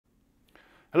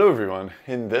Hello everyone,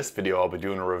 in this video I'll be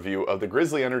doing a review of the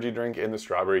GRIZZLY energy drink in the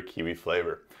strawberry kiwi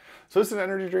flavor. So this is an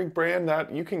energy drink brand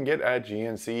that you can get at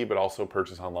GNC but also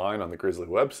purchase online on the GRIZZLY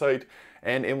website.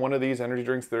 And in one of these energy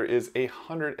drinks there is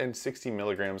 160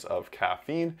 milligrams of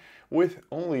caffeine with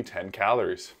only 10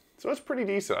 calories. So it's pretty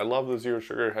decent. I love the zero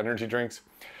sugar energy drinks.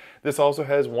 This also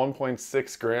has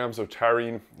 1.6 grams of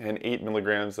taurine and 8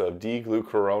 milligrams of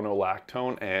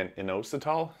D-glucuronolactone and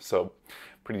inositol. So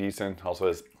pretty decent. Also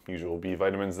has usual B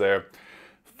vitamins there.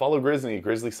 Follow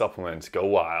GRIZZLY supplements. Go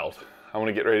wild. I want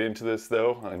to get right into this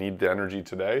though. I need the energy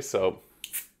today, so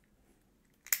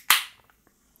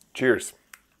cheers.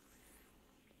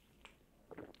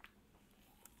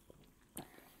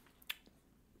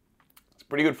 It's a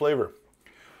pretty good flavor.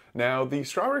 Now the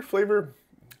strawberry flavor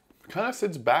kind of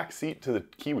sits back seat to the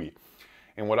kiwi.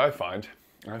 And what I find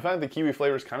the kiwi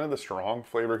flavor is kind of the strong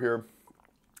flavor here.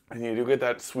 And you do get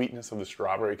that sweetness of the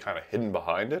strawberry kind of hidden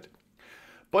behind it.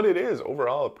 But it is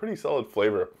overall a pretty solid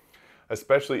flavor,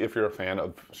 especially if you're a fan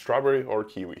of strawberry or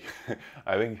kiwi.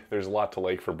 I think there's a lot to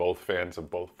like for both fans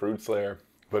of both fruits there,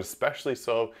 but especially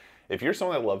so if you're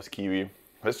someone that loves kiwi,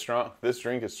 this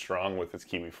drink is strong with its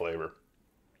kiwi flavor.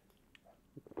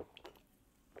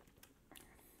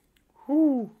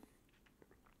 Whew.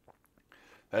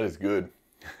 That is good.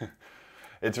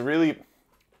 It's a really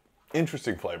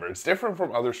interesting flavor. It's different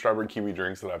from other strawberry kiwi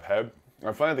drinks that I've had.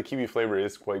 I find the kiwi flavor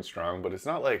is quite strong, but it's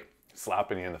not like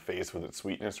slapping you in the face with its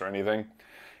sweetness or anything.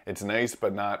 It's nice,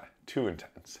 but not too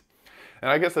intense. And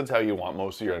I guess that's how you want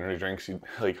most of your energy drinks.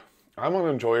 I'm an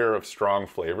enjoyer of strong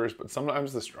flavors, but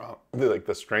sometimes the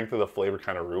strength of the flavor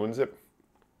kind of ruins it.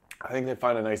 I think they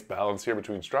find a nice balance here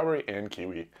between strawberry and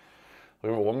kiwi. I'll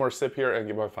give it one more sip here and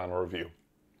give my final review.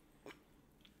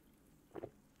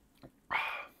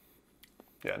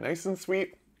 Yeah, nice and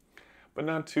sweet, but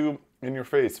not too in your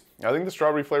face. I think the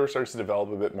strawberry flavor starts to develop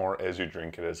a bit more as you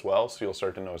drink it as well, so you'll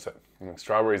start to notice that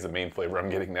strawberry is the main flavor I'm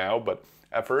getting now, but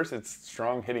at first it's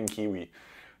strong hitting kiwi.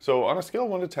 So on a scale of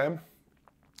 1 to 10,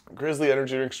 GRIZZLY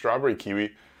energy drink strawberry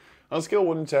kiwi, on a scale of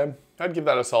 1 to 10, I'd give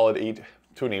that a solid 8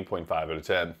 to an 8.5 out of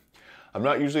 10. I'm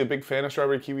not usually a big fan of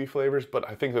strawberry kiwi flavors, but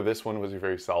I think that this one was a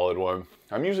very solid one.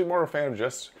 I'm usually more a fan of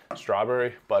just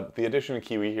strawberry, but the addition of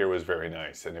kiwi here was very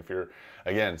nice. And if you're,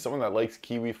 again, someone that likes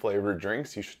kiwi flavored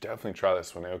drinks, you should definitely try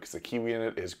this one out because the kiwi in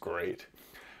it is great.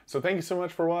 So thank you so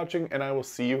much for watching, and I will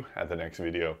see you at the next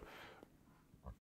video.